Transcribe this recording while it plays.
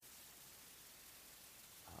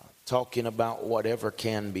talking about whatever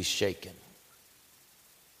can be shaken.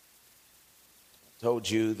 I told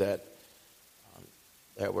you that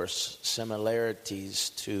there were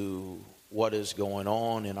similarities to what is going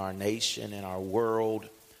on in our nation, in our world,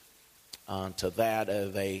 to that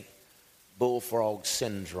of a bullfrog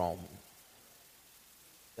syndrome,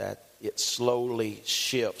 that it slowly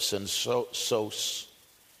shifts and so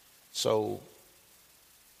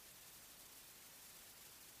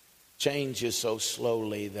changes so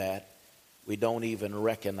slowly that we don't even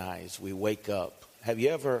recognize. We wake up. Have you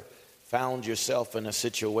ever found yourself in a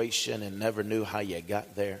situation and never knew how you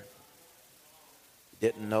got there? You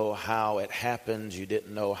didn't know how it happened. You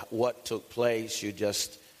didn't know what took place. You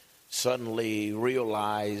just suddenly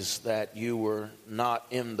realized that you were not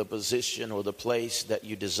in the position or the place that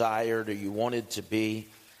you desired or you wanted to be.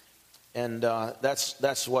 And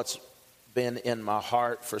that's what's been in my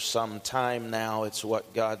heart for some time now. It's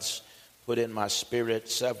what God's put in my spirit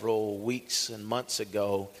several weeks and months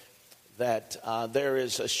ago, that there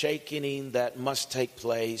is a shaking that must take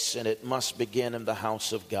place, and it must begin in the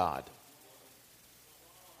house of God.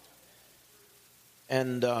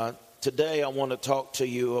 And today I want to talk to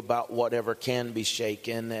you about whatever can be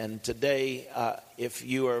shaken. And today, if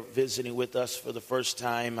you are visiting with us for the first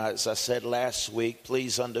time, as I said last week,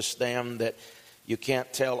 please understand that you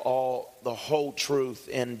can't tell the whole truth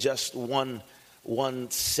in just one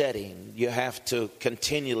setting. You have to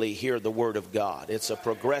continually hear the word of God. It's a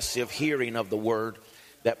progressive hearing of the word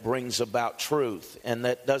that brings about truth. And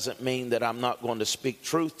that doesn't mean that I'm not going to speak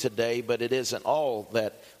truth today, but it isn't all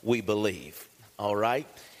that we believe. All right?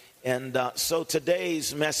 And so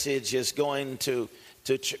today's message is going to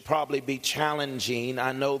probably be challenging.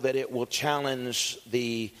 I know that it will challenge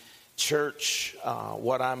the church.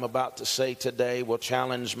 What I'm about to say today will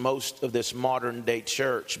challenge most of this modern day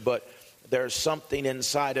church, but there's something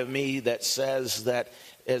inside of me that says that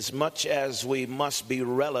as much as we must be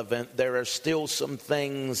relevant, there are still some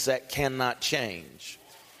things that cannot change.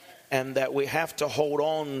 And that we have to hold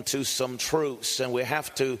on to some truths, and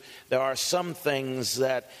there are some things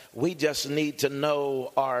that we just need to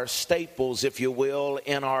know are staples, if you will,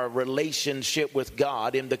 in our relationship with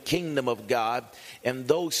God, in the kingdom of God, and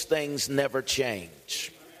those things never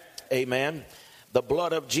change. Amen. The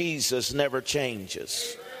blood of Jesus never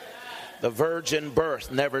changes. The virgin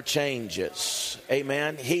birth never changes.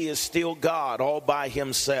 Amen. He is still God all by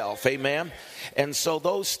himself. Amen. And so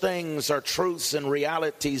those things are truths and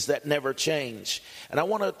realities that never change. And I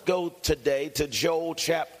want to go today to Joel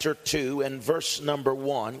chapter 2 and verse number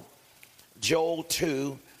 1. Joel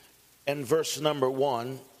 2 and verse number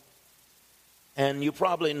 1. And you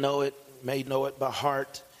probably may know it by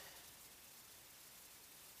heart.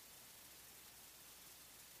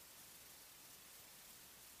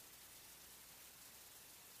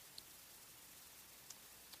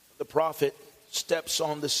 The prophet steps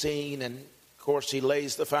on the scene, and of course he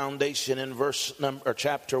lays the foundation in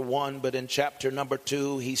chapter 1, but in chapter number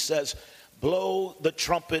 2 he says, "Blow the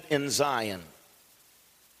trumpet in Zion."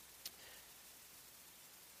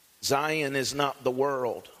 Zion is not the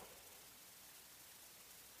world.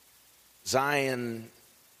 Zion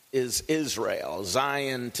is Israel.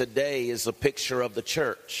 Zion today is a picture of the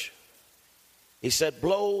church. He said,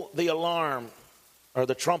 "Blow the alarm, or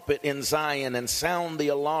the trumpet in Zion, and sound the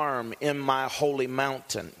alarm in my holy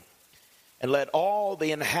mountain. And let all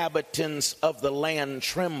the inhabitants of the land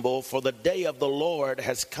tremble, for the day of the Lord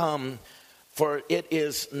has come, for it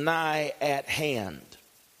is nigh at hand."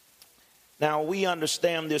 Now we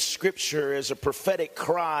understand this scripture as a prophetic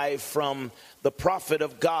cry from the prophet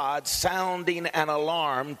of God, sounding an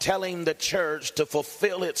alarm, telling the church to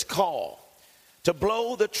fulfill its call, to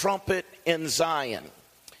blow the trumpet in Zion.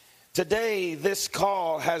 Today, this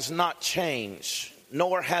call has not changed,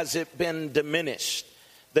 nor has it been diminished.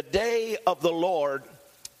 The day of the Lord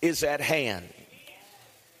is at hand.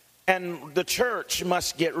 And the church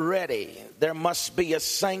must get ready. There must be a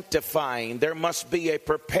sanctifying. There must be a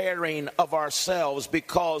preparing of ourselves,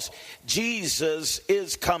 because Jesus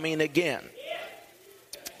is coming again.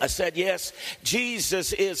 I said, yes,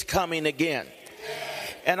 Jesus is coming again.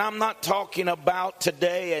 And I'm not talking about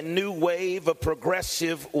today a new wave of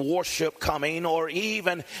progressive worship coming, or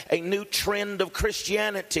even a new trend of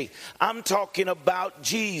Christianity. I'm talking about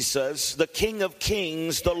Jesus, the King of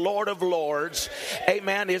Kings, the Lord of Lords,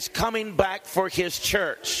 amen, is coming back for his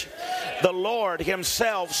church. The Lord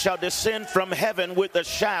himself shall descend from heaven with a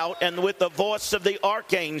shout and with the voice of the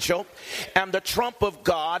archangel and the trump of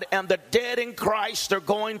God, and the dead in Christ are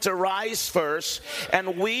going to rise first,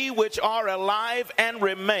 and we which are alive and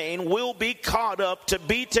remain will be caught up to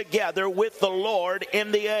be together with the Lord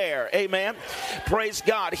in the air. Amen. Praise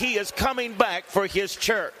God. He is coming back for his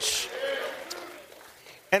church.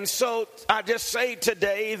 And so I just say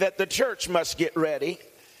today that the church must get ready.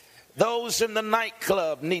 Those in the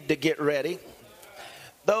nightclub need to get ready.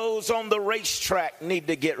 Those on the racetrack need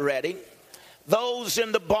to get ready. Those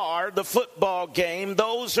in the bar, the football game,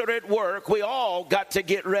 those that are at work, we all got to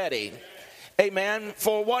get ready. Amen.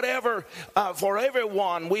 For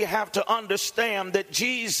everyone, we have to understand that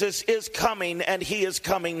Jesus is coming and he is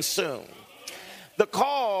coming soon. The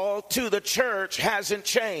call to the church hasn't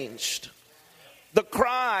changed. The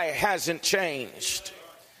cry hasn't changed.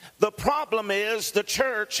 The problem is the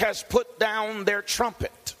church has put down their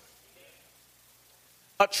trumpet.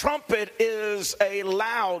 A trumpet is a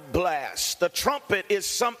loud blast. A trumpet is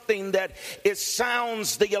something that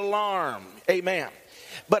sounds the alarm. Amen.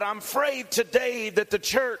 But I'm afraid today that the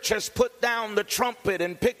church has put down the trumpet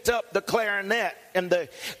and picked up the clarinet and the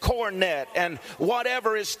cornet and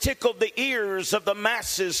whatever has tickled the ears of the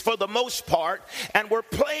masses for the most part. And we're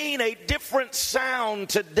playing a different sound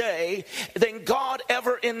today than God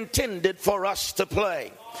ever intended for us to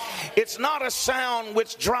play. It's not a sound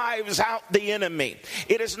which drives out the enemy.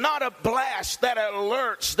 It is not a blast that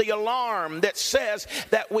alerts the alarm that says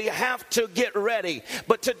that we have to get ready.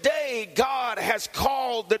 But today, God has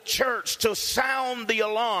called the church to sound the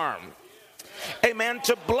alarm. Amen.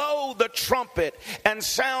 To blow the trumpet and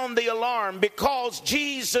sound the alarm, because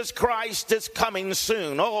Jesus Christ is coming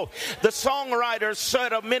soon. Oh, the songwriter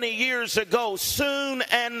said many years ago, soon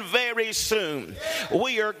and very soon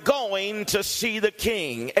we are going to see the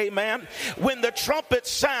King. Amen. When the trumpet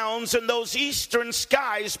sounds and those eastern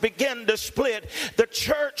skies begin to split, the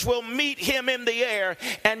church will meet him in the air,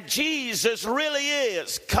 and Jesus really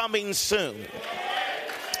is coming soon.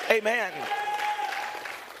 Amen.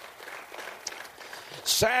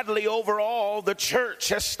 Sadly, overall, the church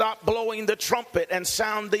has stopped blowing the trumpet and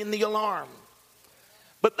sounding the alarm.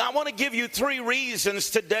 But I want to give you 3 reasons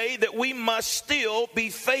today that we must still be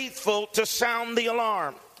faithful to sound the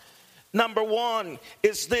alarm. Number 1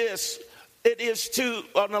 is this.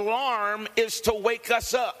 An alarm is to wake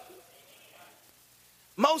us up.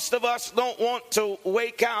 Most of us don't want to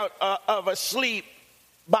wake out of a sleep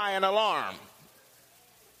by an alarm.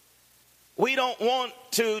 We don't want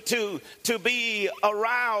to be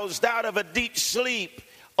aroused out of a deep sleep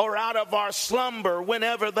or out of our slumber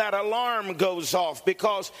whenever that alarm goes off,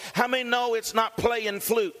 because how many know it's not playing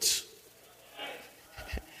flutes?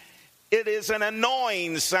 It is an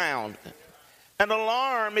annoying sound. An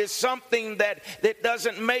alarm is something that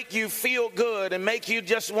doesn't make you feel good and make you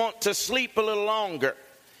just want to sleep a little longer.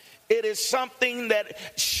 It is something that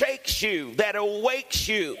shakes you, that awakes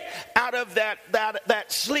you out of that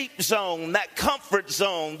sleep zone, that comfort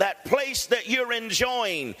zone, that place that you're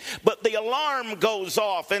enjoying. But the alarm goes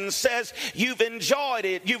off and says, you've enjoyed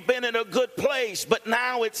it, you've been in a good place, but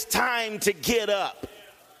now it's time to get up.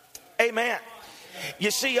 Amen. You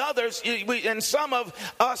see, others, and some of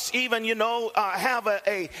us even, have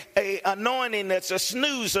a anointing that's a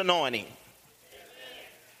snooze anointing.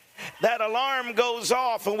 That alarm goes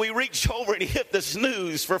off and we reach over and hit the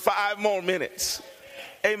snooze for 5 more minutes.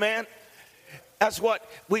 Amen. That's what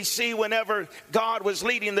we see whenever God was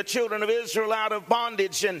leading the children of Israel out of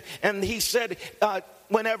bondage. And he said,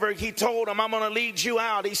 whenever he told them, I'm going to lead you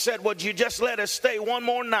out, he said, would you just let us stay one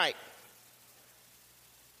more night?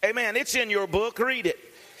 Amen. It's in your book. Read it.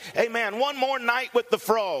 Amen. One more night with the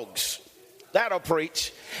frogs. That'll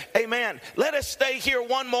preach. Amen. Let us stay here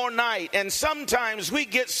one more night. And sometimes we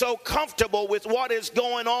get so comfortable with what is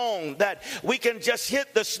going on that we can just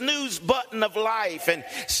hit the snooze button of life and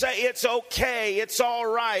say it's okay, it's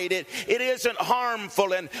all right, it isn't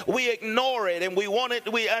harmful, and we ignore it and we want it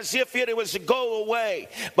as if it was to go away.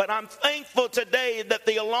 But I'm thankful today that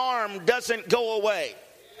the alarm doesn't go away.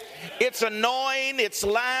 It's annoying, it's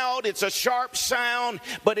loud, it's a sharp sound,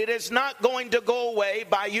 but it is not going to go away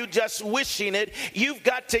by you just wishing it. You've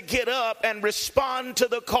got to get up and respond to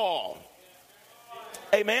the call.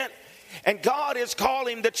 Amen. And God is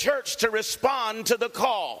calling the church to respond to the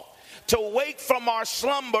call, to wake from our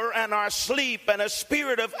slumber and our sleep and a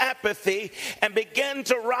spirit of apathy and begin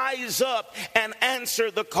to rise up and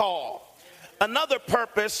answer the call. Another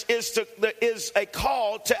purpose is a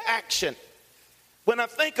call to action. When I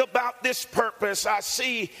think about this purpose, I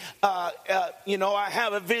see, I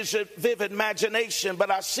have a vivid imagination,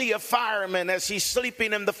 but I see a fireman as he's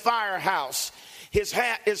sleeping in the firehouse. His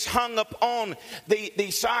hat is hung up on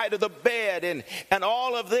the side of the bed and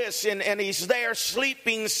all of this. And he's there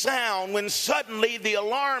sleeping sound when suddenly the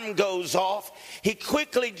alarm goes off. He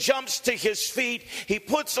quickly jumps to his feet. He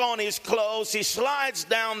puts on his clothes. He slides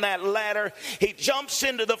down that ladder. He jumps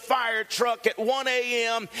into the fire truck at 1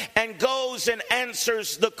 a.m. and goes and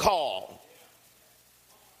answers the call.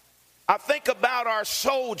 I think about our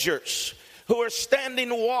soldiers who are standing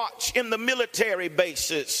watch in the military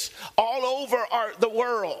bases all over the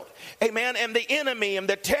world. Amen. And the enemy and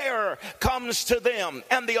the terror comes to them,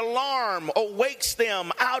 and the alarm awakes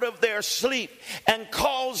them out of their sleep and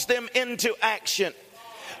calls them into action.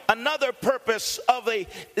 Another purpose of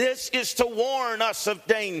this is to warn us of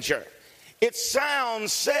danger. Its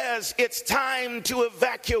sound says it's time to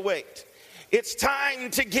evacuate. It's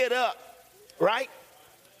time to get up, right?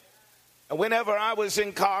 Whenever I was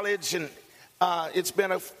in college, and it's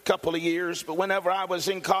been a couple of years, but whenever I was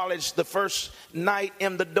in college, the first night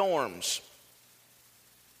in the dorms,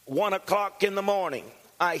 1 o'clock in the morning,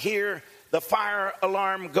 I hear the fire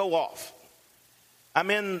alarm go off.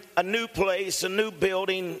 I'm in a new place, a new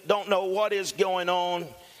building, don't know what is going on,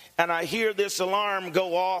 and I hear this alarm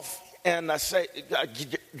go off, and I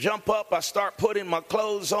jump up, I start putting my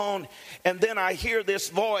clothes on, and then I hear this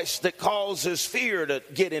voice that causes fear to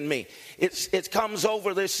get in me. It comes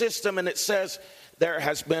over the system, and it says, there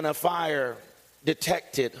has been a fire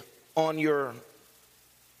detected on your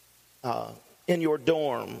in your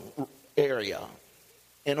dorm area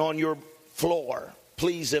and on your floor.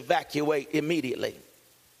 Please evacuate immediately.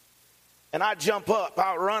 And I jump up,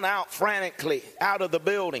 I run out frantically out of the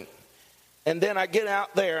building. And then I get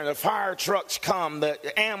out there, and the fire trucks come,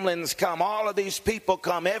 the ambulance come, all of these people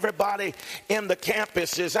come. Everybody in the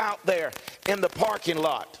campus is out there in the parking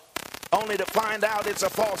lot, only to find out it's a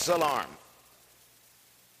false alarm.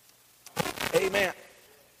 Amen.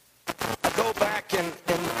 I go back, and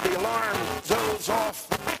the alarm goes off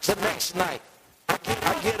the next night. I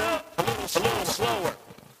get up a little slower.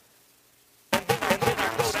 And then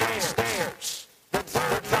I go downstairs. The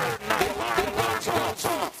third night, the alarm goes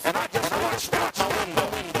off. And I just watch my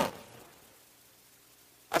window.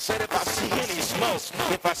 I said, if I see any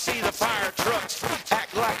smoke, if I see the fire trucks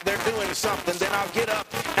act like they're doing something, then I'll get up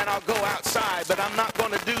and I'll go outside. But I'm not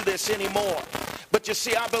going to do this anymore. But you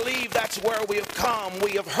see, I believe that's where we have come.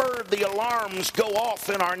 We have heard the alarms go off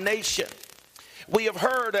in our nation. We have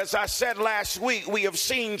heard, as I said last week, we have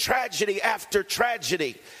seen tragedy after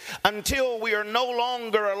tragedy until we are no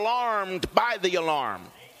longer alarmed by the alarm.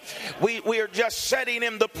 We are just sitting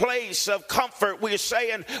in the place of comfort. We're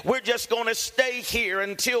saying we're just going to stay here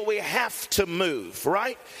until we have to move,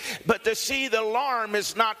 right? But to see the alarm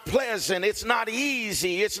is not pleasant. It's not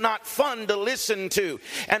easy. It's not fun to listen to.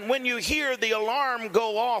 And when you hear the alarm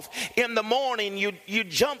go off in the morning, you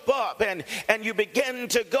jump up and you begin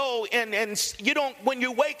to go and you don't, when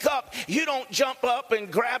you wake up, you don't jump up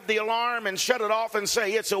and grab the alarm and shut it off and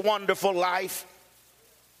say it's a wonderful life.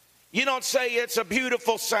 You don't say it's a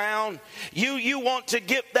beautiful sound. You want to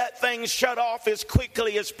get that thing shut off as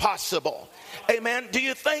quickly as possible. Amen. Do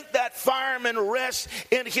you think that fireman rests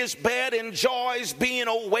in his bed, enjoys being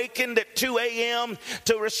awakened at 2 a.m.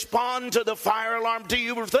 to respond to the fire alarm? Do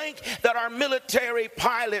you think that our military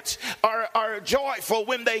pilots are joyful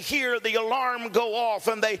when they hear the alarm go off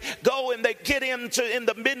and they go and they get in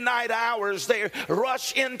the midnight hours, they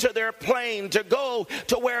rush into their plane to go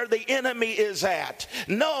to where the enemy is at?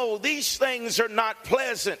 No, these things are not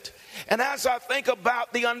pleasant. And as I think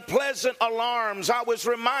about the unpleasant alarms, I was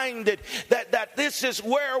reminded that this is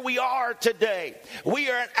where we are today. We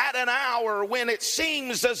are at an hour when it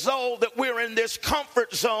seems as though that we're in this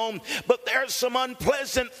comfort zone, but there's some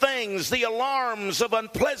unpleasant things. The alarms of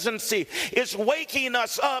unpleasancy is waking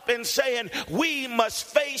us up and saying we must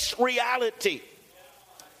face reality.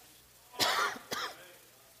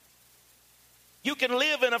 You can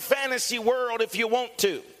live in a fantasy world if you want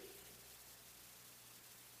to.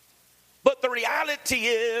 But the reality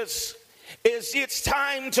is it's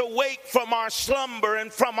time to wake from our slumber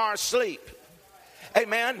and from our sleep.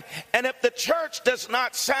 Amen. And if the church does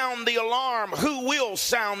not sound the alarm, who will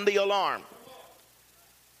sound the alarm?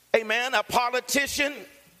 Amen. A politician,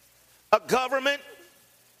 a government,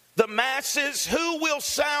 the masses, who will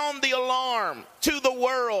sound the alarm to the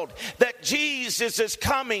world that Jesus is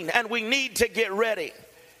coming and we need to get ready?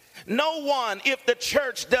 No one, if the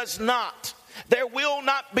church does not. There will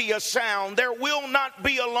not be a sound. There will not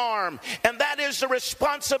be alarm. And that is the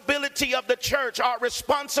responsibility of the church. Our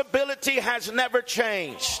responsibility has never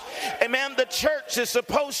changed. Amen. The church is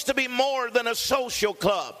supposed to be more than a social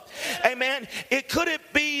club. Amen. Could it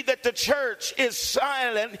be that the church is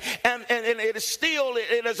silent and it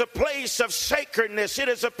is a place of sacredness. It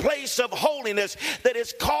is a place of holiness that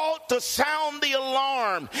is called to sound the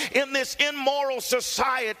alarm in this immoral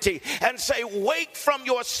society and say, wake from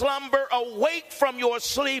your slumber, awake from your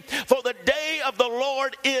sleep, for the day of the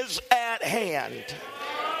Lord is at hand.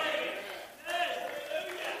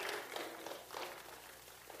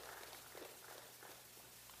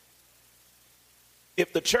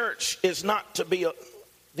 If the church is not to be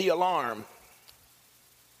the alarm,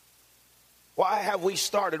 why have we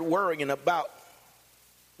started worrying about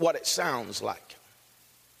what it sounds like?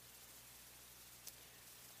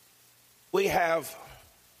 We have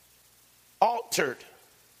altered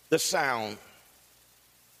the sound,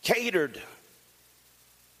 catered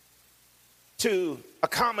to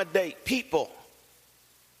accommodate people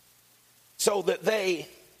so that they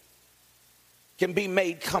can be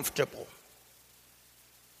made comfortable.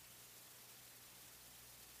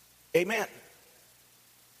 Amen.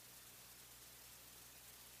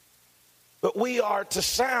 But we are to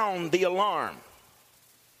sound the alarm.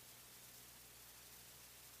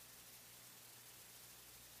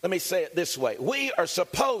 Let me say it this way. We are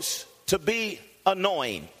supposed to be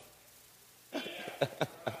annoying.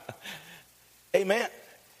 Amen.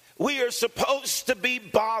 We are supposed to be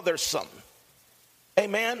bothersome.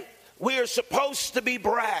 Amen. We are supposed to be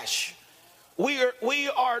brash. We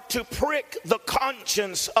are to prick the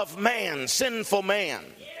conscience of man, sinful man.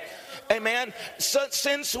 Amen. So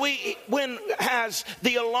since when has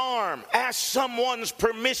the alarm asked someone's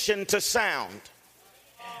permission to sound?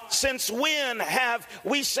 Since when have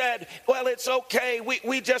we said, well, it's okay,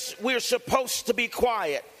 we're supposed to be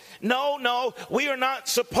quiet? No, we are not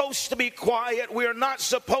supposed to be quiet. We are not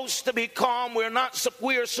supposed to be calm.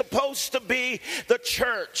 We are supposed to be the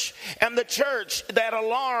church. And the church, that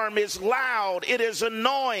alarm is loud. It is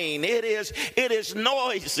annoying. It is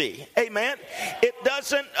noisy. Amen. It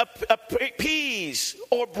doesn't appease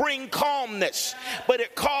or bring calmness, but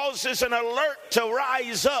it causes an alert to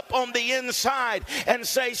rise up on the inside and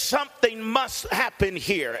say something must happen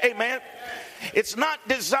here. Amen. It's not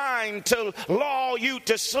designed to lull you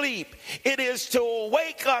to sleep. It is to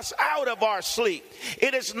wake us out of our sleep.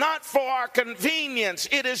 It is not for our convenience.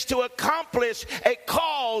 It is to accomplish a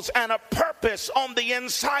cause and a purpose on the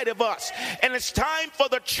inside of us. And it's time for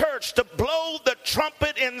the church to blow the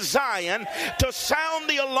trumpet in Zion, to sound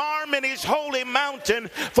the alarm in his holy mountain,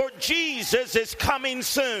 for Jesus is coming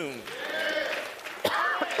soon.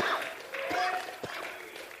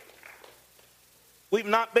 We've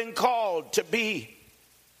not been called to be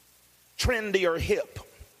trendy or hip.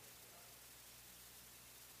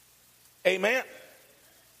 Amen.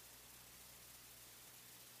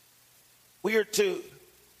 We are to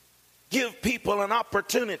give people an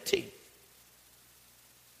opportunity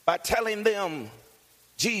by telling them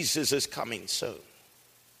Jesus is coming soon.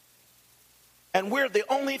 And we're the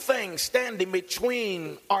only thing standing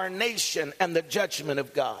between our nation and the judgment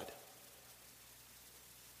of God.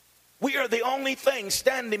 We are the only thing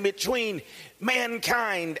standing between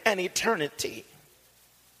mankind and eternity.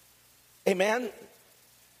 Amen.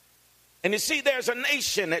 And you see, there's a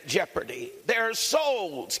nation at jeopardy. There are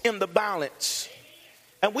souls in the balance.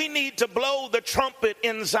 And we need to blow the trumpet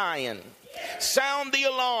in Zion. Sound the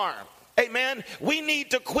alarm. Amen. We need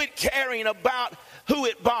to quit caring about who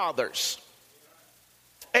it bothers.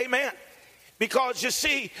 Amen. Because you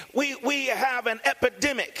see, we have an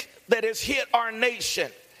epidemic that has hit our nation.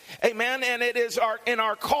 Amen. And it is in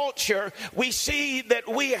our culture, we see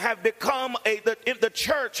that we have become the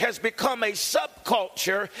church has become a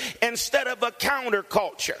subculture instead of a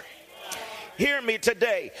counterculture. Hear me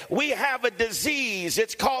today. We have a disease.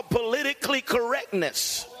 It's called politically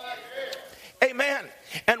correctness. Amen.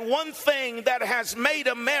 And one thing that has made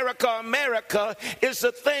America America is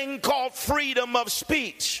a thing called freedom of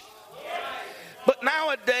speech. But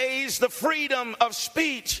nowadays, the freedom of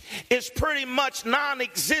speech is pretty much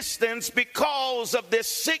non-existent because of this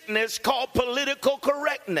sickness called political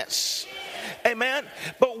correctness. Amen.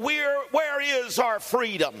 But where is our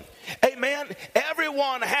freedom? Amen.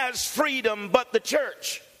 Everyone has freedom but the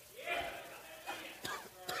church.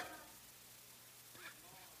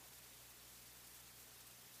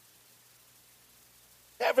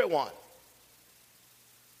 Everyone.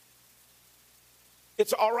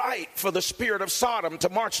 It's all right for the spirit of Sodom to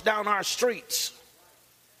march down our streets.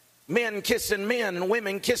 Men kissing men and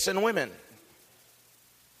women kissing women.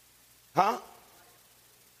 Huh?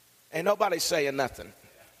 Ain't nobody saying nothing.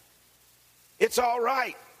 It's all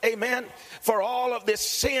right, amen, for all of this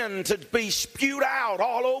sin to be spewed out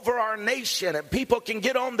all over our nation. And people can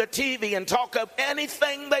get on the TV and talk of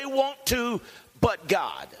anything they want to but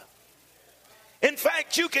God. In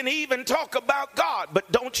fact, you can even talk about God,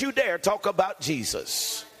 but don't you dare talk about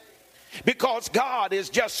Jesus. Because God is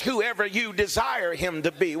just whoever you desire him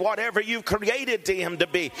to be, whatever you created to him to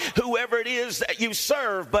be, whoever it is that you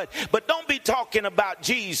serve. But don't be talking about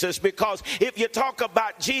Jesus, because if you talk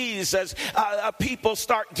about Jesus, people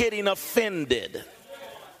start getting offended.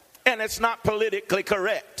 And it's not politically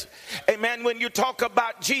correct. Amen. When you talk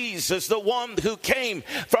about Jesus, the one who came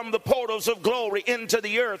from the portals of glory into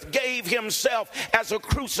the earth, gave himself as a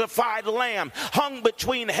crucified lamb, hung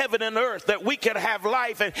between heaven and earth that we could have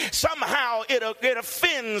life, and somehow it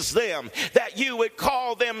offends them that you would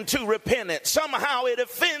call them to repentance. Somehow it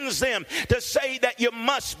offends them to say that you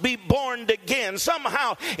must be born again.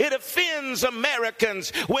 Somehow it offends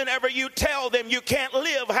Americans whenever you tell them you can't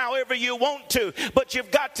live however you want to, but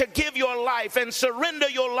you've got to give your life and surrender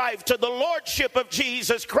your life to the lordship of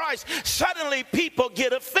Jesus Christ. Suddenly people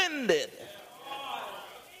get offended.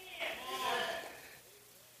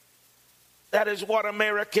 That is what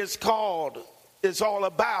America is all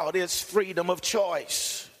about, is freedom of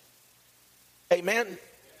choice. Amen.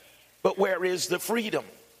 But where is the freedom?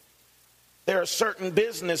 There are certain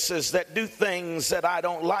businesses that do things that I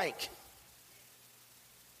don't like.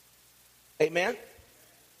 Amen.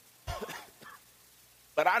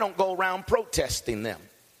 But I don't go around protesting them.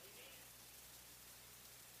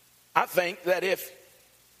 I think that if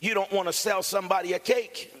you don't want to sell somebody a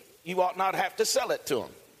cake, you ought not have to sell it to them.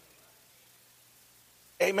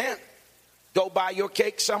 Amen. Go buy your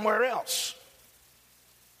cake somewhere else.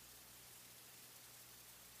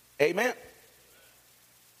 Amen.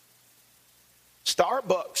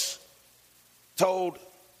 Starbucks told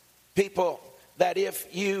people that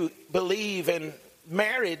if you believe in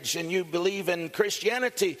marriage and you believe in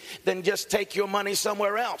Christianity, then just take your money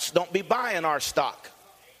somewhere else. Don't be buying our stock.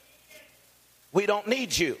 We don't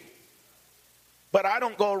need you. But I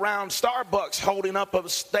don't go around Starbucks holding up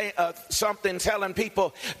something telling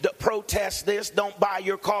people to protest this, don't buy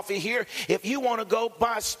your coffee here. If you want to go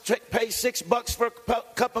pay $6 for a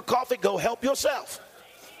cup of coffee, go help yourself.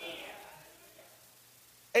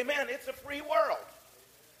 Amen. It's a free world.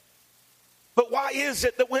 But why is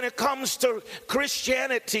it that when it comes to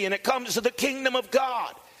Christianity and it comes to the kingdom of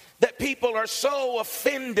God, that people are so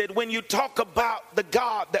offended when you talk about the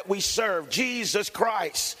God that we serve, Jesus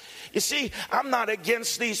Christ? You see, I'm not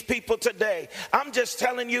against these people today. I'm just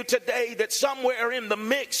telling you today that somewhere in the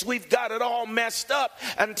mix, we've got it all messed up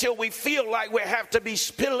until we feel like we have to be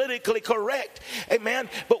politically correct. Amen.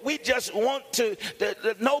 But we just want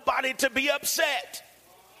nobody to be upset.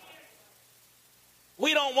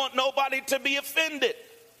 We don't want nobody to be offended.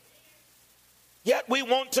 Yet we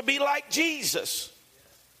want to be like Jesus.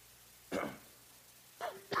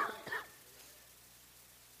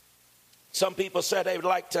 Some people said they would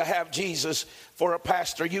like to have Jesus for a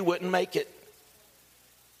pastor. You wouldn't make it.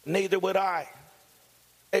 Neither would I.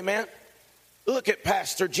 Amen. Look at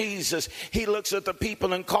Pastor Jesus. He looks at the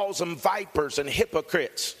people and calls them vipers and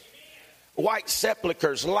hypocrites, white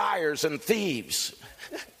sepulchres, liars and thieves.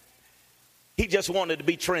 He just wanted to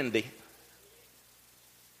be trendy.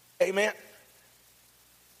 Amen.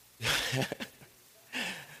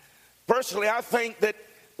 Personally, I think that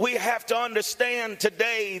we have to understand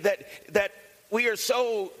today that we are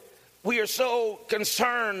so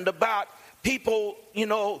concerned about people,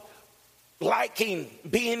 liking,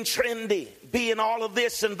 being trendy, being all of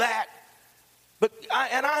this and that. But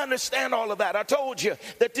I understand all of that. I told you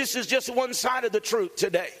that this is just one side of the truth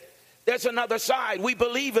today. There's another side. We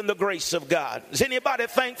believe in the grace of God. Is anybody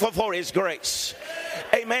thankful for his grace?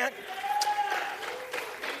 Amen.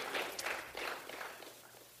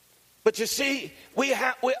 But you see,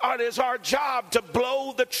 it is our job to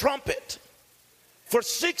blow the trumpet. For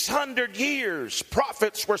 600 years,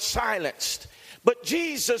 prophets were silenced. But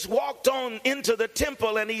Jesus walked on into the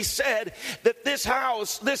temple and he said that this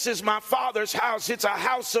house, this is my Father's house. It's a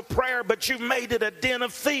house of prayer, but you made it a den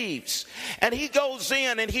of thieves. And he goes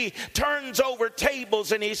in and he turns over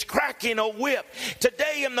tables and he's cracking a whip.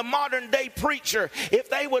 Today in the modern day preacher, if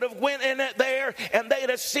they would have went in there and they'd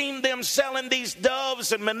have seen them selling these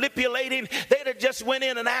doves and manipulating, they'd have just went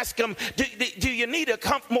in and asked them, do you need a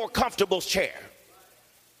more comfortable chair?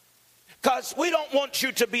 Because we don't want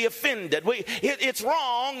you to be offended. It's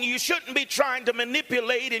wrong. You shouldn't be trying to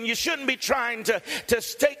manipulate, and you shouldn't be trying to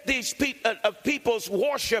take these people's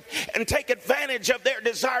worship and take advantage of their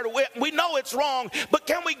desire to win. We know it's wrong, but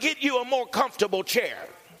can we get you a more comfortable chair?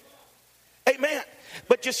 Amen.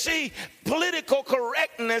 But you see, political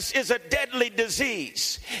correctness is a deadly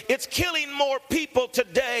disease. It's killing more people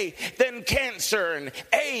today than cancer and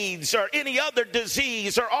AIDS or any other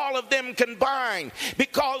disease or all of them combined,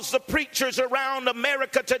 because the preachers around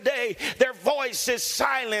America today, their voice is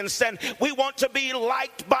silenced, and we want to be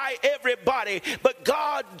liked by everybody. But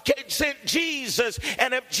God sent Jesus,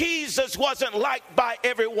 and if Jesus wasn't liked by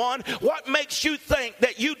everyone, what makes you think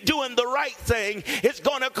that you doing the right thing is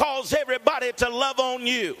going to cause everybody to love on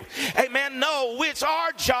you? Amen. No, it's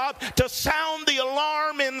our job to sound the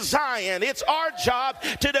alarm in Zion. It's our job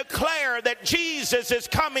to declare that Jesus is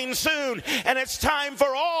coming soon, and it's time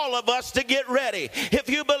for all of us to get ready. If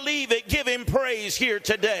you believe it, give him praise here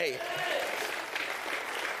today.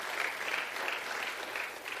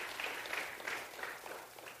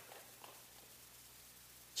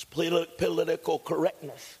 Political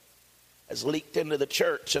correctness has leaked into the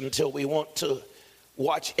church until we want to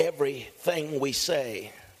watch everything we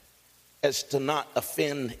say as to not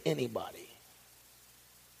offend anybody.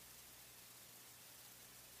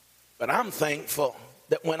 But I'm thankful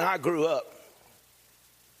that when I grew up,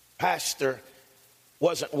 Pastor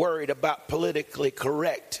wasn't worried about politically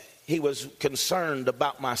correct. He was concerned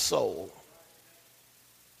about my soul.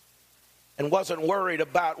 And wasn't worried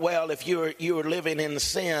about, well, if you're living in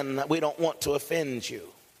sin, we don't want to offend you.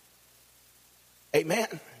 Amen.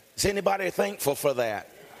 Is anybody thankful for that?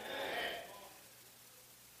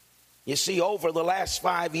 You see, over the last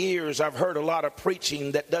 5 years, I've heard a lot of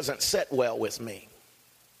preaching that doesn't sit well with me.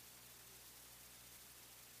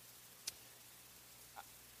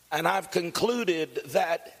 And I've concluded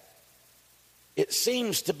that it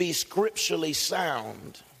seems to be scripturally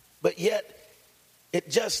sound, but yet it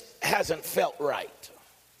just hasn't felt right.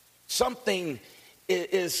 Something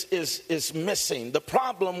is missing. The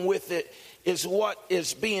problem with it is what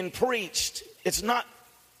is being preached. It's not,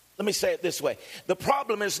 let me say it this way. The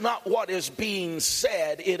problem is not what is being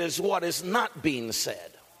said. It is what is not being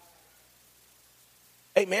said.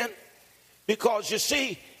 Amen? Because you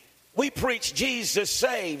see, we preach Jesus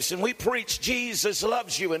saves, and we preach Jesus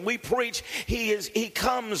loves you, and we preach he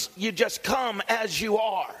comes, you just come as you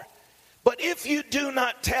are. But if you do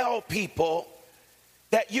not tell people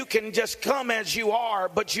that you can just come as you are,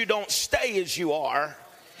 but you don't stay as you are,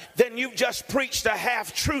 then you've just preached a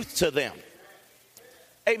half-truth to them.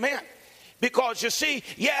 Amen. Because you see,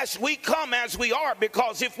 yes, we come as we are,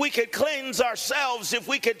 because if we could cleanse ourselves, if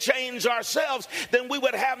we could change ourselves, then we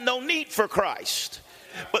would have no need for Christ.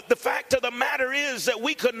 But the fact of the matter is that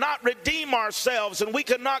we could not redeem ourselves and we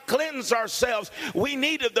could not cleanse ourselves. We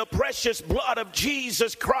needed the precious blood of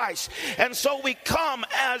Jesus Christ. And so we come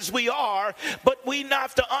as we are, but we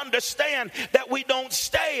have to understand that we don't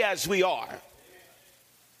stay as we are.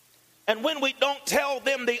 And when we don't tell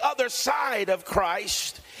them the other side of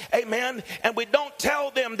Christ, amen, and we don't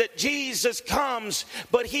tell them that Jesus comes,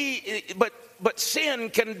 but sin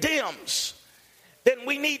condemns, then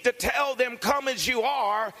we need to tell them, come as you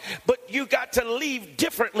are, but you got to leave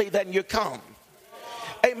differently than you come.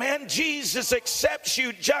 Amen. Jesus accepts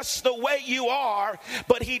you just the way you are,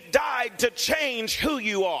 but he died to change who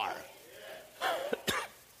you are.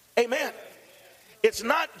 Amen. It's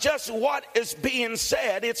not just what is being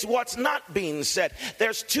said, it's what's not being said.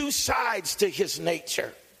 There's two sides to his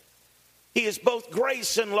nature. He is both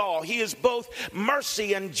grace and law. He is both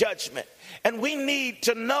mercy and judgment. And we need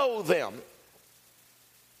to know them.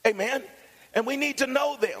 Amen. And we need to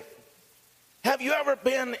know them. Have you ever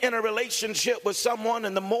been in a relationship with someone,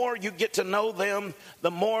 and the more you get to know them, the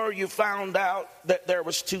more you found out that there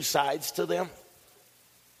was two sides to them?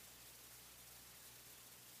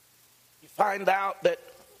 You find out that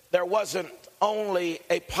there wasn't only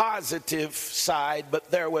a positive side, but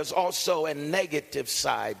there was also a negative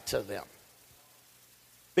side to them.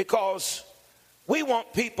 Because we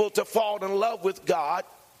want people to fall in love with God,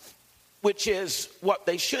 which is what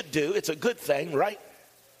they should do. It's a good thing, right?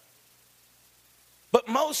 But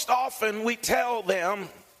most often we tell them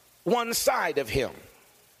one side of him.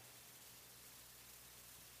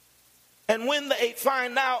 And when they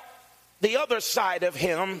find out the other side of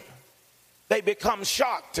him, they become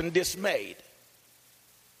shocked and dismayed.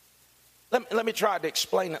 Let me try to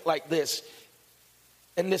explain it like this.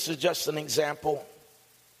 And this is just an example.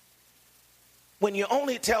 When you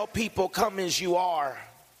only tell people, come as you are,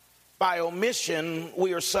 by omission,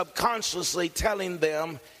 we are subconsciously telling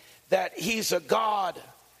them that he's a God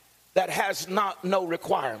that has no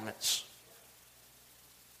requirements.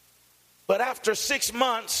 But after 6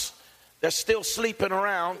 months, they're still sleeping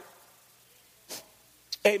around,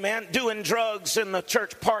 amen, doing drugs in the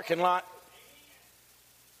church parking lot.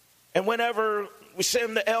 And whenever we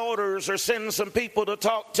send the elders or send some people to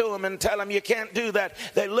talk to them and tell them you can't do that,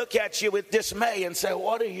 they look at you with dismay and say,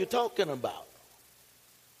 what are you talking about?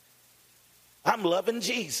 I'm loving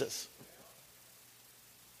Jesus.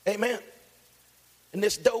 Amen. And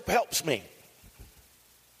this dope helps me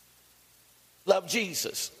love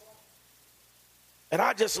Jesus. And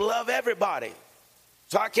I just love everybody.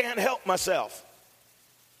 So I can't help myself.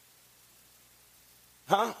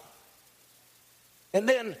 And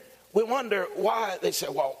then we wonder why. They say,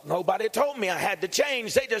 well, nobody told me I had to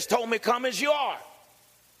change. They just told me come as you are.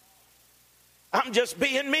 I'm just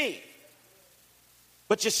being me.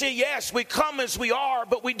 But you see, yes, we come as we are,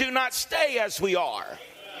 but we do not stay as we are.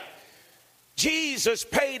 Jesus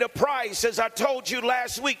paid a price, as I told you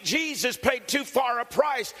last week. Jesus paid too far a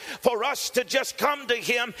price for us to just come to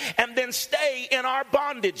him and then stay in our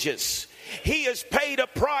bondages. He has paid a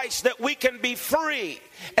price that we can be free,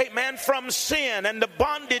 amen, from sin and the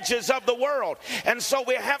bondages of the world. And so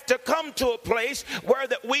we have to come to a place where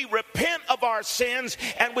that we repent of our sins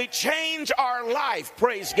and we change our life,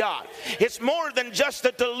 praise God. It's more than just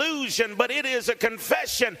a delusion, but it is a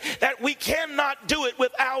confession that we cannot do it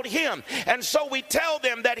without him. And so we tell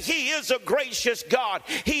them that he is a gracious God.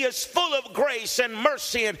 He is full of grace and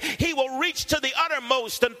mercy, and he will reach to the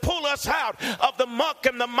uttermost and pull us out of the muck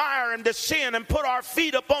and the mire and the sin and put our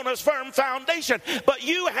feet upon a firm foundation. But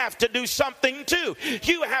you have to do something too.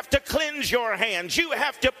 You have to cleanse your hands. You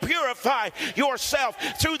have to purify yourself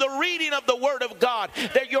through the reading of the Word of God,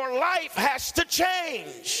 that your life has to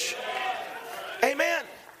change. Amen.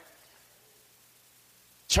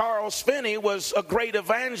 Charles Finney was a great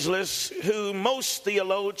evangelist who most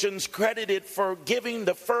theologians credited for giving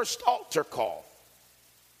the first altar call.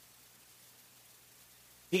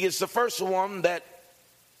 He is the first one that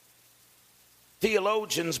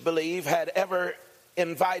theologians believe had ever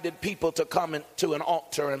invited people to come to an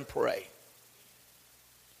altar and pray.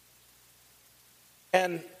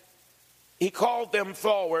 And he called them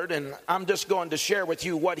forward, and I'm just going to share with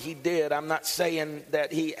you what he did. I'm not saying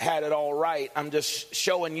that he had it all right. I'm just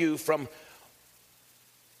showing you from,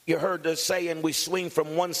 you heard the saying, we swing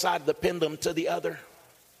from one side of the pendulum to the other.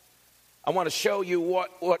 I want to show you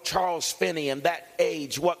what Charles Finney in that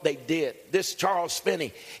age, what they did. This Charles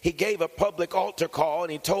Finney, he gave a public altar call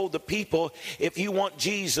and he told the people, if you want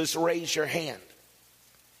Jesus, raise your hand.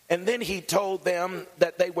 And then he told them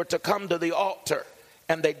that they were to come to the altar,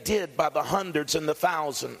 and they did by the hundreds and the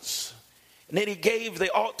thousands. And then he gave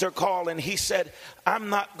the altar call and he said, I'm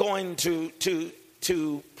not going to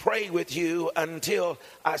pray with you until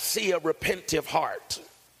I see a repentive heart.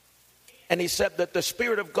 And he said that the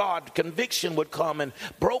Spirit of God, conviction would come and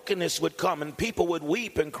brokenness would come and people would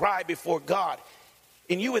weep and cry before God.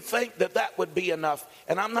 And you would think that that would be enough.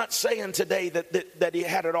 And I'm not saying today that he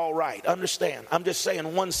had it all right. Understand. I'm just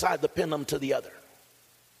saying one side of the pendulum to the other.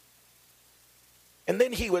 And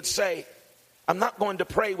then he would say, I'm not going to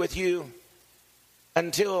pray with you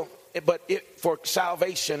for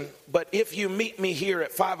salvation. But if you meet me here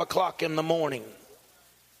at 5 o'clock in the morning,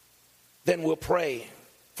 then we'll pray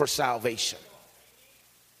for salvation.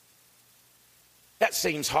 That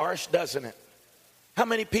seems harsh, doesn't it? How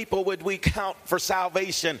many people would we count for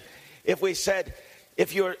salvation if we said,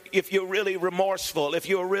 if you're really remorseful, if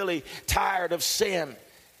you're really tired of sin,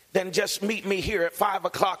 then just meet me here at 5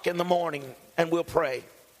 o'clock in the morning and we'll pray.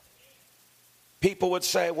 People would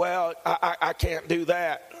say, well, I can't do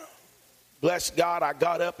that. Bless God, I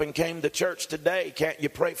got up and came to church today. Can't you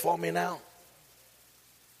pray for me now?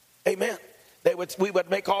 Amen. We would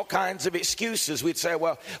make all kinds of excuses. We'd say,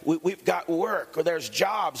 well, we've got work, or there's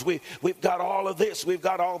jobs. We've got all of this. We've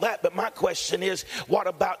got all that. But my question is, what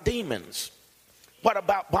about demons? What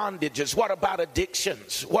about bondages? What about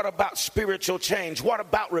addictions? What about spiritual change? What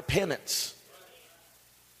about repentance?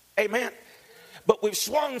 Amen. But we've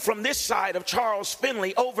swung from this side of Charles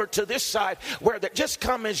Finney over to this side where that just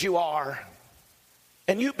come as you are.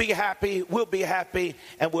 And you be happy, we'll be happy,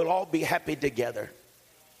 and we'll all be happy together.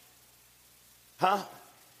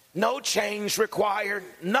 No change required,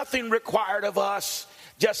 nothing required of us.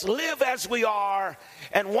 Just live as we are,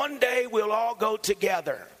 and one day we'll all go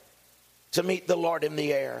together to meet the Lord in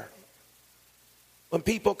the air. When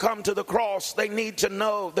people come to the cross, they need to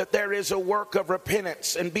know that there is a work of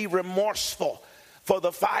repentance and be remorseful for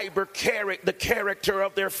the character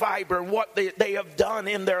of their fiber and what they have done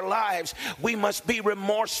in their lives. We must be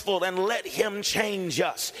remorseful and let him change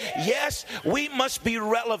us. Yes, we must be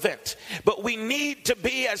relevant, but we need to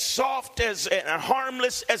be as soft as and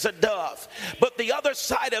harmless as a dove. But the other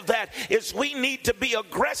side of that is we need to be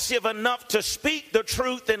aggressive enough to speak the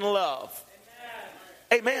truth in love.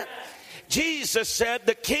 Amen. Jesus said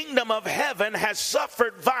the kingdom of heaven has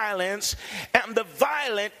suffered violence, and the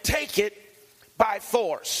violent take it by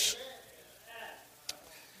force.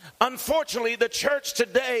 Unfortunately, the church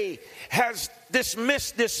today has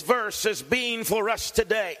dismissed this verse as being for us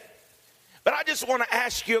today. But I just want to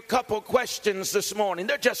ask you a couple questions this morning.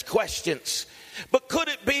 They're just questions. But could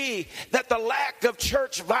it be that the lack of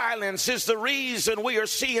church violence is the reason we are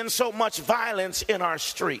seeing so much violence in our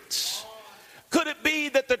streets? Could it be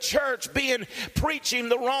that the church preaching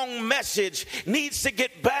the wrong message needs to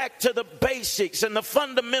get back to the basics and the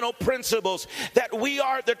fundamental principles that we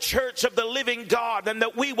are the church of the living God and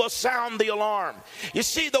that we will sound the alarm? You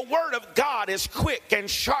see, the word of God is quick and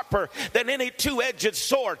sharper than any two-edged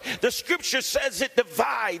sword. The scripture says it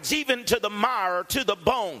divides even to the marrow, to the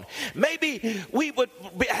bone. Maybe we would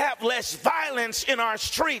have less violence in our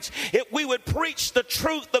streets if we would preach the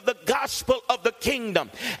truth of the gospel of the kingdom.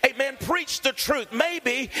 Amen. Preach the truth.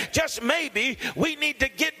 Maybe, just maybe, we need to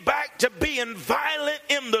get back to being violent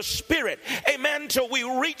in the spirit. Amen. Till we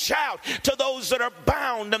reach out to those that are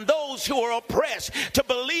bound and those who are oppressed, to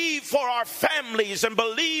believe for our families and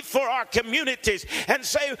believe for our communities, and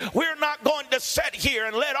say, we're not going to sit here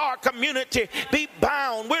and let our community be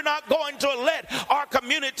bound. We're not going to let our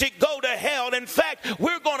community go to hell. In fact,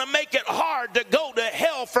 we're going to make it hard to go to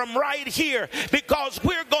hell from right here, because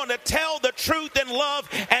we're going to tell the truth in love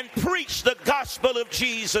and preach the gospel of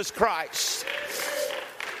Jesus Christ.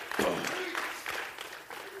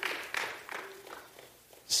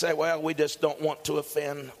 Say, well, we just don't want to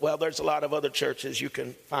offend. Well, there's a lot of other churches you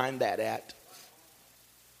can find that at.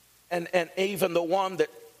 And even the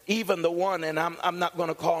one, and I'm not going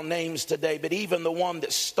to call names today, but even the one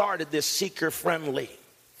that started this seeker-friendly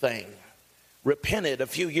thing repented a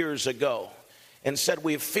few years ago and said,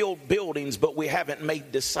 we've filled buildings, but we haven't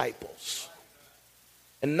made disciples.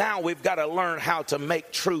 And now we've got to learn how to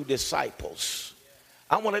make true disciples.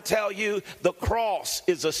 I want to tell you, the cross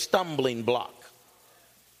is a stumbling block.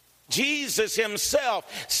 Jesus himself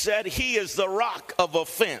said he is the rock of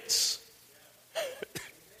offense.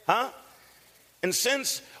 And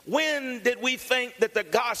since when did we think that the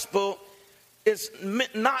gospel is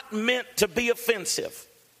not meant to be offensive?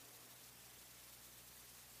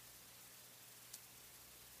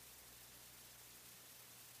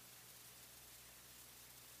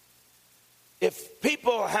 If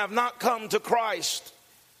people have not come to Christ,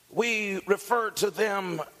 we refer to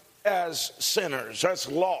them as sinners, as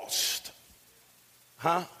lost.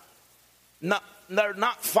 They're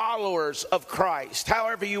not followers of Christ,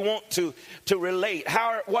 however you want to relate,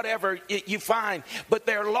 whatever you find, but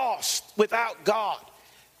they're lost without God.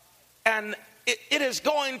 And it is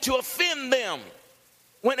going to offend them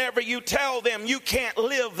whenever you tell them you can't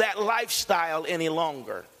live that lifestyle any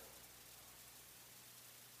longer.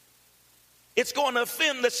 It's going to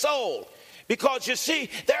offend the soul, because you see,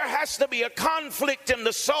 there has to be a conflict in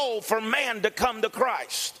the soul for man to come to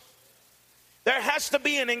Christ. There has to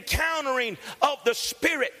be an encountering of the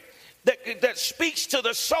Spirit that speaks to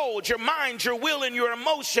the soul, your mind, your will, and your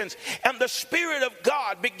emotions. And the Spirit of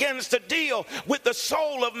God begins to deal with the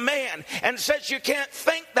soul of man and says you can't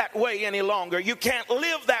think that way any longer. You can't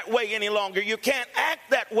live that way any longer. You can't act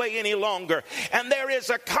that way any longer. And there is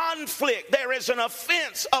a conflict. There is an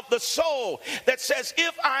offense of the soul that says,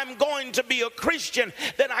 if I'm going to be a Christian,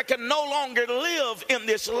 then I can no longer live in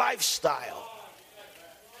this lifestyle.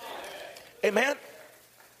 Amen.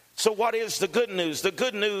 So what is the good news? The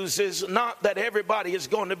good news is not that everybody is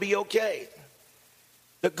going to be okay.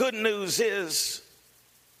 The good news is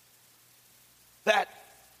that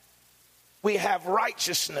we have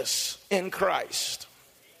righteousness in Christ,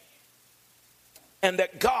 and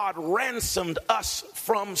that God ransomed us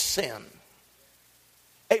from sin.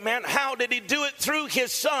 Amen. How did he do it? Through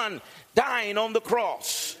his son dying on the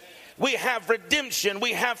cross. We have redemption,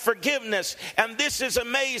 we have forgiveness, and this is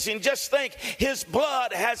amazing. Just think, his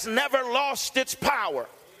blood has never lost its power.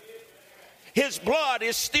 His blood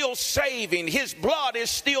is still saving. His blood is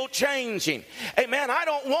still changing. Amen. I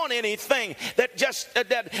don't want anything that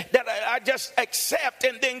I just accept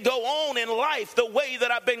and then go on in life the way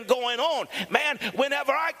that I've been going on. Man,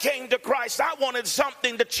 whenever I came to Christ, I wanted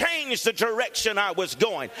something to change the direction I was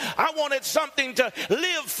going. I wanted something to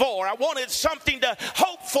live for. I wanted something to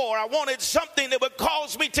hope for. I wanted something that would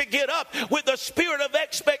cause me to get up with a spirit of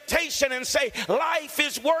expectation and say, life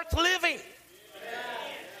is worth living.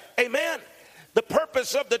 Amen. The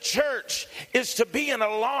purpose of the church is to be an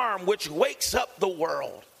alarm which wakes up the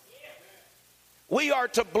world. We are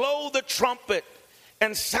to blow the trumpet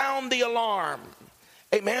and sound the alarm.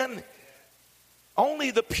 Amen.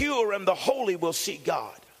 Only the pure and the holy will see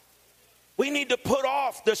God. We need to put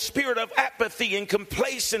off the spirit of apathy and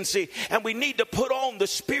complacency, and we need to put on the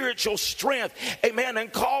spiritual strength, amen,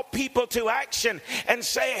 and call people to action and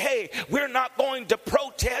say, hey, we're not going to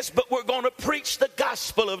protest, but we're going to preach the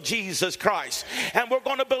gospel of Jesus Christ, and we're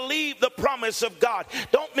going to believe the promise of God.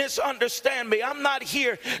 Don't misunderstand me. I'm not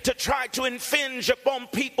here to try to infringe upon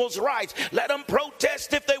people's rights. Let them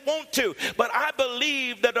protest if they want to, but I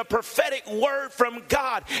believe that a prophetic word from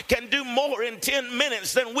God can do more in 10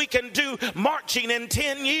 minutes than we can do marching in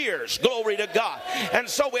 10 years. Glory to God. And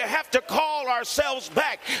so we have to call ourselves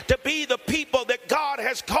back to be the people that God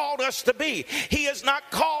has called us to be. He has not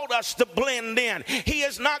called us to blend in. He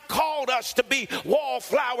has not called us to be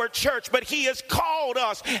wallflower church, but he has called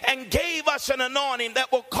us and gave us an anointing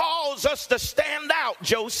that will cause us to stand out,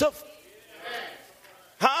 Joseph.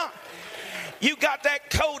 Huh? You got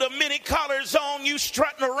that coat of many colors on, you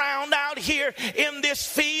strutting around out here in this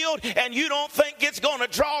field, and you don't think it's going to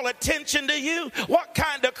draw attention to you? What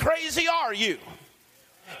kind of crazy are you?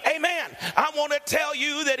 Amen. I want to tell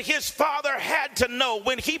you that his father had to know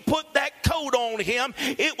when he put that coat on him,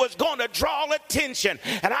 it was going to draw attention.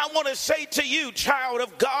 And I want to say to you, child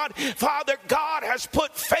of God, Father God has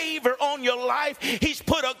put favor on your life. He's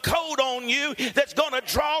put a coat on you that's going to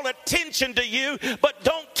draw attention to you. But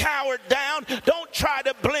don't cower down. Don't try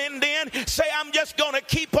to blend in. Say, I'm just going to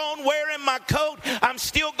keep on wearing my coat. I'm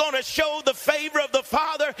still going to show the favor of the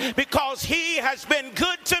Father because he has been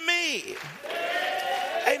good to me.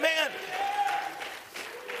 Amen.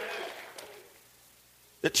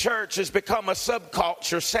 The church has become a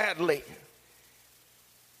subculture, sadly.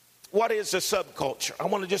 What is a subculture? I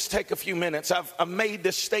want to just take a few minutes. I've made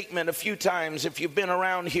this statement a few times if you've been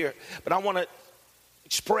around here, but I want to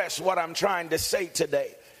express what I'm trying to say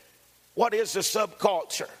today. What is a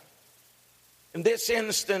subculture? In this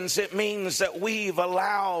instance, it means that we've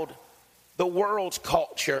allowed the world's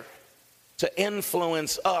culture to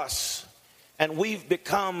influence us, and we've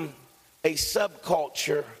become a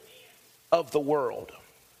subculture of the world.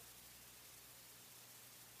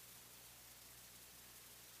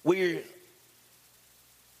 We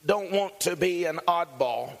don't want to be an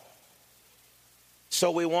oddball,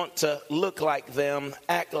 so we want to look like them,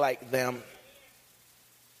 act like them,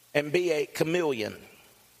 and be a chameleon.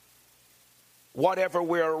 Whatever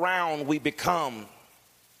we're around, we become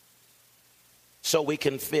so we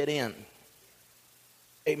can fit in.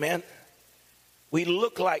 Amen. We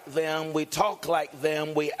look like them, we talk like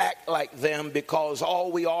them, we act like them because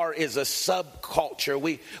all we are is a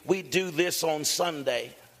subculture. We do this on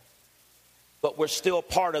Sunday, but we're still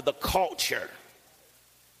part of the culture.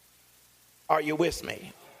 Are you with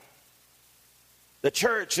me? The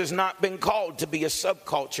church has not been called to be a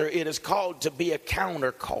subculture. It is called to be a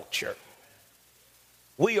counterculture.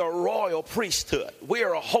 We are a royal priesthood. We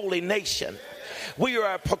are a holy nation. We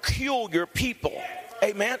are a peculiar people.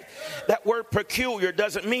 Amen. That word peculiar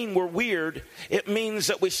doesn't mean we're weird. It means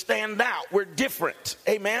that we stand out. We're different.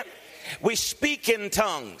 Amen. We speak in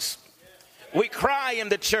tongues. We cry in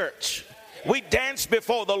the church. We dance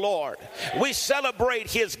before the Lord. We celebrate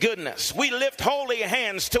his goodness. We lift holy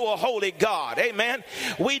hands to a holy God. Amen.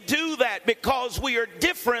 We do that because we are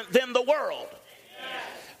different than the world.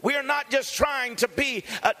 We are not just trying to be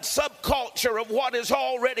a subculture of what is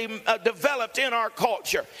already developed in our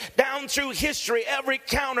culture. Down through history, every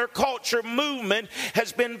counterculture movement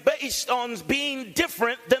has been based on being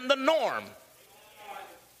different than the norm.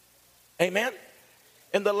 Amen.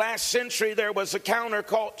 In the last century, there was a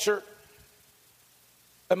counterculture,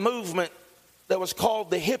 a movement that was called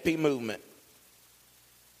the hippie movement.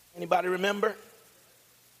 Anybody remember?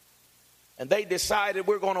 And they decided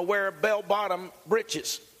we're going to wear bell-bottom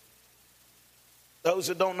breeches. Those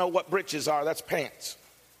that don't know what breeches are, that's pants.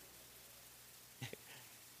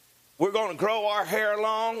 We're going to grow our hair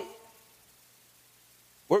long.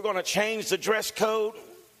 We're going to change the dress code.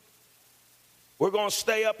 We're going to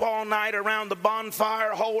stay up all night around the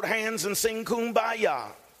bonfire, hold hands, and sing Kumbaya.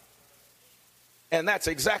 And that's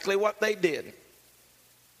exactly what they did.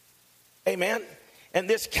 Amen. And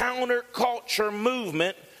this counterculture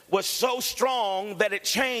movement was so strong that it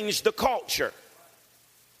changed the culture.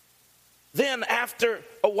 Then after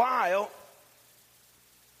a while,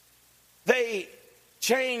 they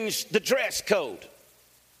changed the dress code.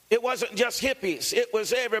 It wasn't just hippies. It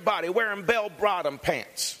was everybody wearing bell-bottom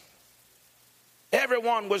pants.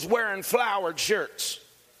 Everyone was wearing flowered shirts.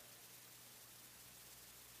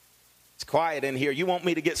 It's quiet in here. You want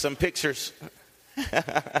me to get some pictures?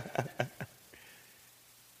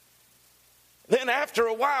 Then after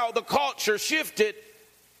a while, the culture shifted,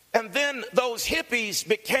 and then those hippies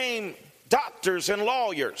became doctors and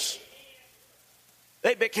lawyers.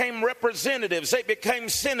 They became representatives. They became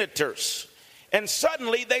senators. And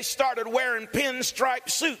suddenly they started wearing pinstripe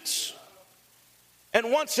suits.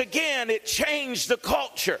 And once again, it changed the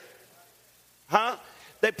culture.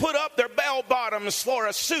 They put up their bell bottoms for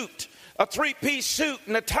a suit, a three-piece suit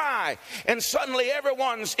and a tie. And suddenly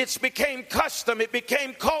it's became custom. It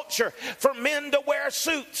became culture for men to wear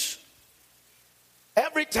suits.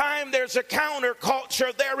 Every time there's a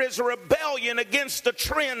counterculture, there is a rebellion against the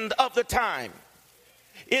trend of the time.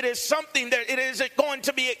 It is something that it isn't going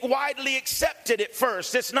to be widely accepted at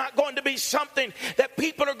first. It's not going to be something that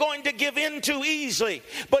people are going to give in to easily.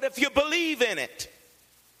 But if you believe in it,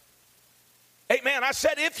 amen, I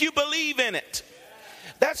said if you believe in it.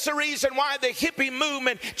 That's the reason why the hippie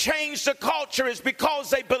movement changed the culture, is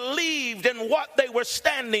because they believed in what they were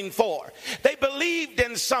standing for. They believed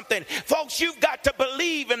in something. Folks, you've got to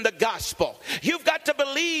believe in the gospel. You've got to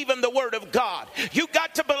believe in the word of God. You've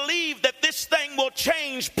got to believe that this thing will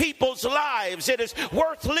change people's lives. It is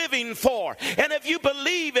worth living for. And if you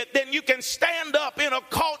believe it, then you can stand up in a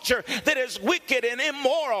culture that is wicked and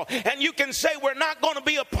immoral, and you can say we're not going to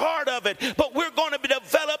be a part of it, but we're going to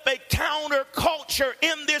develop a counter culture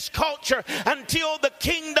in this culture until the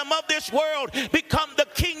kingdom of this world become the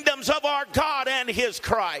kingdoms of our God and his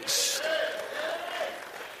Christ.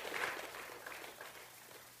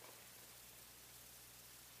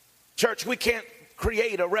 Church, we can't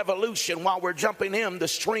create a revolution while we're jumping in the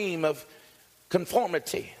stream of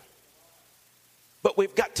conformity. But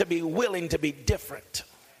we've got to be willing to be different.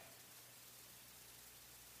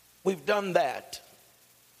 We've done that.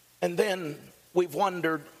 And then we've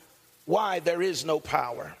wondered why there is no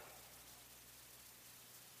power.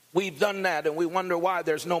 We've done that and we wonder why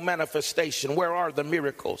there's no manifestation. Where are the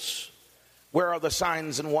miracles? Where are the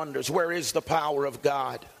signs and wonders? Where is the power of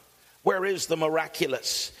God? Where is the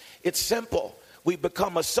miraculous? It's simple. We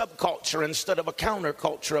become a subculture instead of a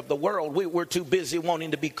counterculture of the world. We're too busy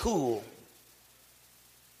wanting to be cool.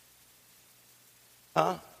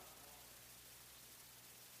 I'm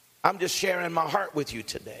just sharing my heart with you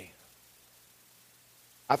today.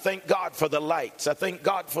 I thank God for the lights. I thank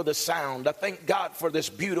God for the sound. I thank God for this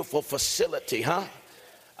beautiful facility, I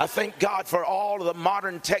thank God for all of the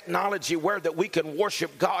modern technology where that we can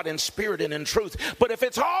worship God in spirit and in truth. But if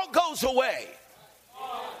it all goes away,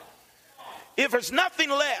 if there's nothing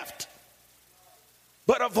left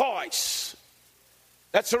but a voice,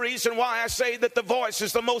 that's the reason why I say that the voice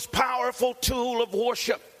is the most powerful tool of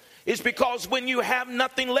worship. Is because when you have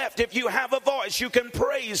nothing left, if you have a voice, you can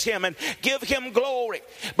praise him and give him glory.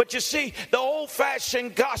 But you see, the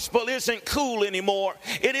old-fashioned gospel isn't cool anymore.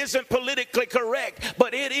 It isn't politically correct,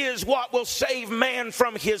 but it is what will save man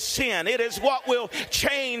from his sin. It is what will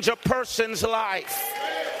change a person's life.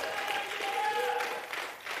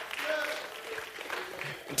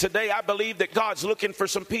 Today, I believe that God's looking for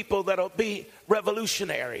some people that'll be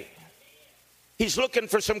revolutionary. He's looking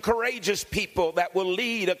for some courageous people that will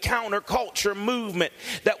lead a counterculture movement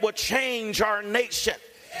that will change our nation.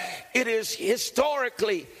 It is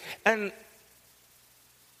historically, and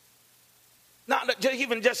not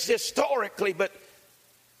even just historically, but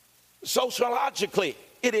sociologically,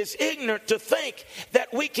 it is ignorant to think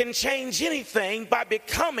that we can change anything by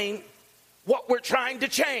becoming what we're trying to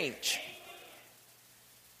change.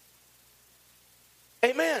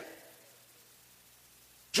 Amen.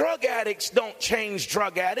 Drug addicts don't change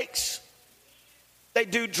drug addicts. They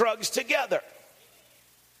do drugs together.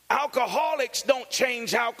 Alcoholics don't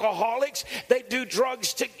change alcoholics. They do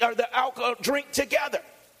drink together.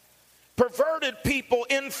 Perverted people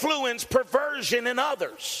influence perversion in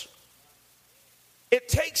others. It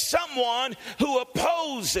takes someone who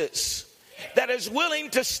opposes, that is willing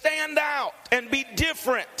to stand out and be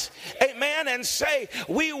different, amen, and say,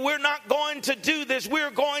 we're not going to do this, we're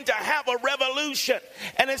going to have a revolution.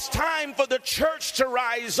 And it's time for the church to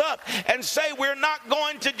rise up and say, we're not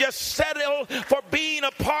going to just settle for being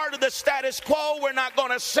a part of the status quo, we're not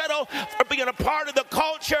going to settle for being a part of the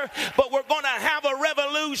culture, but we're going to have a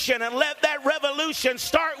revolution. And let that revolution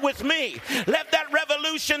start with me. Let that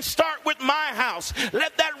revolution start with my house.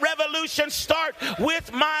 Let that revolution start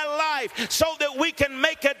with my life, so that we can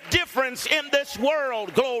make a difference in this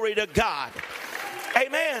world. Glory to God.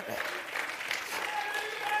 Amen.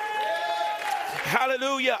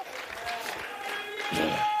 Hallelujah.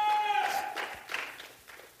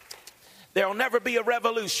 There'll never be a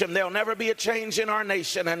revolution. There'll never be a change in our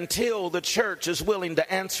nation until the church is willing to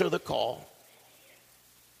answer the call.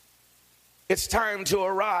 It's time to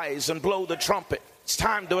arise and blow the trumpet. It's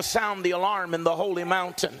time to sound the alarm in the holy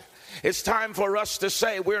mountain. It's time for us to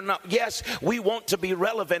say yes, we want to be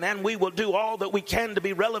relevant, and we will do all that we can to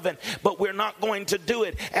be relevant, but we're not going to do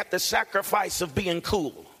it at the sacrifice of being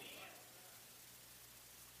cool.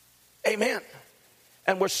 Amen.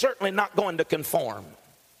 And we're certainly not going to conform,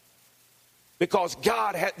 because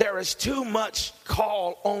there is too much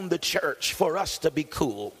call on the church for us to be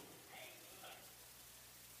cool.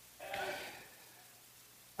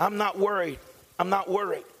 I'm not worried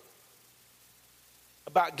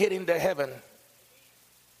about getting to heaven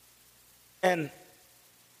and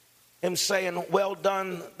him saying, "Well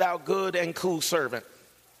done, thou good and cool servant.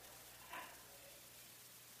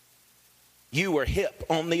 You were hip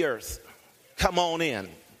on the earth. Come on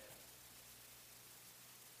in."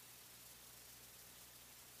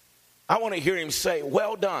 I want to hear him say,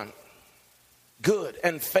 "Well done, good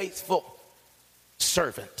and faithful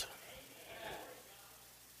servant.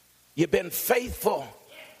 You've been faithful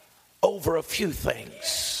over a few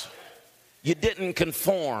things. You didn't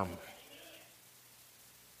conform.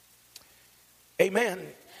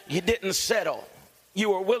 Amen. You didn't settle. You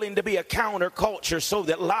were willing to be a counterculture so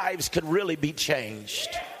that lives could really be changed."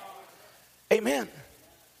 Amen.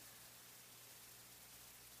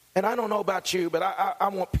 And I don't know about you, but I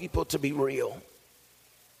want people to be real.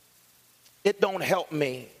 It don't help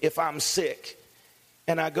me if I'm sick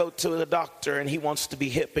and I go to the doctor and he wants to be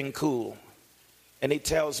hip and cool. And he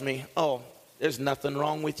tells me, "Oh, there's nothing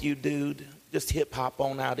wrong with you, dude. Just hip hop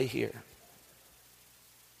on out of here."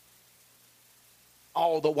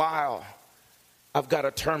 All the while, I've got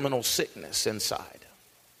a terminal sickness inside.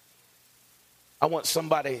 I want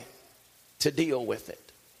somebody to deal with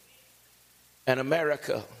it. And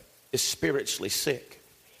America is spiritually sick.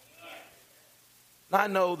 I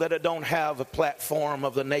know that I don't have a platform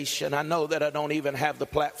of the nation. I know that I don't even have the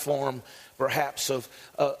platform, perhaps, of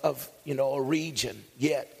a region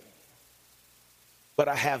yet. But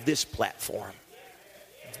I have this platform.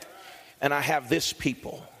 And I have this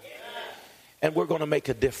people. And we're going to make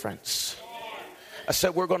a difference. I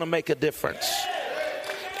said we're going to make a difference.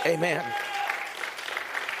 Amen.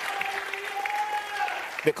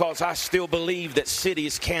 Because I still believe that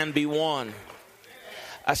cities can be won.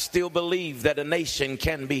 I still believe that a nation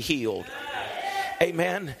can be healed.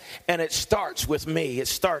 Amen. And it starts with me. It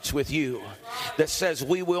starts with you. That says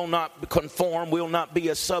we will not conform. We'll not be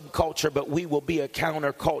a subculture, but we will be a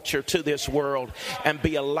counterculture to this world and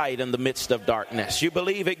be a light in the midst of darkness. You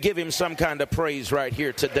believe it? Give him some kind of praise right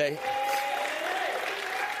here today.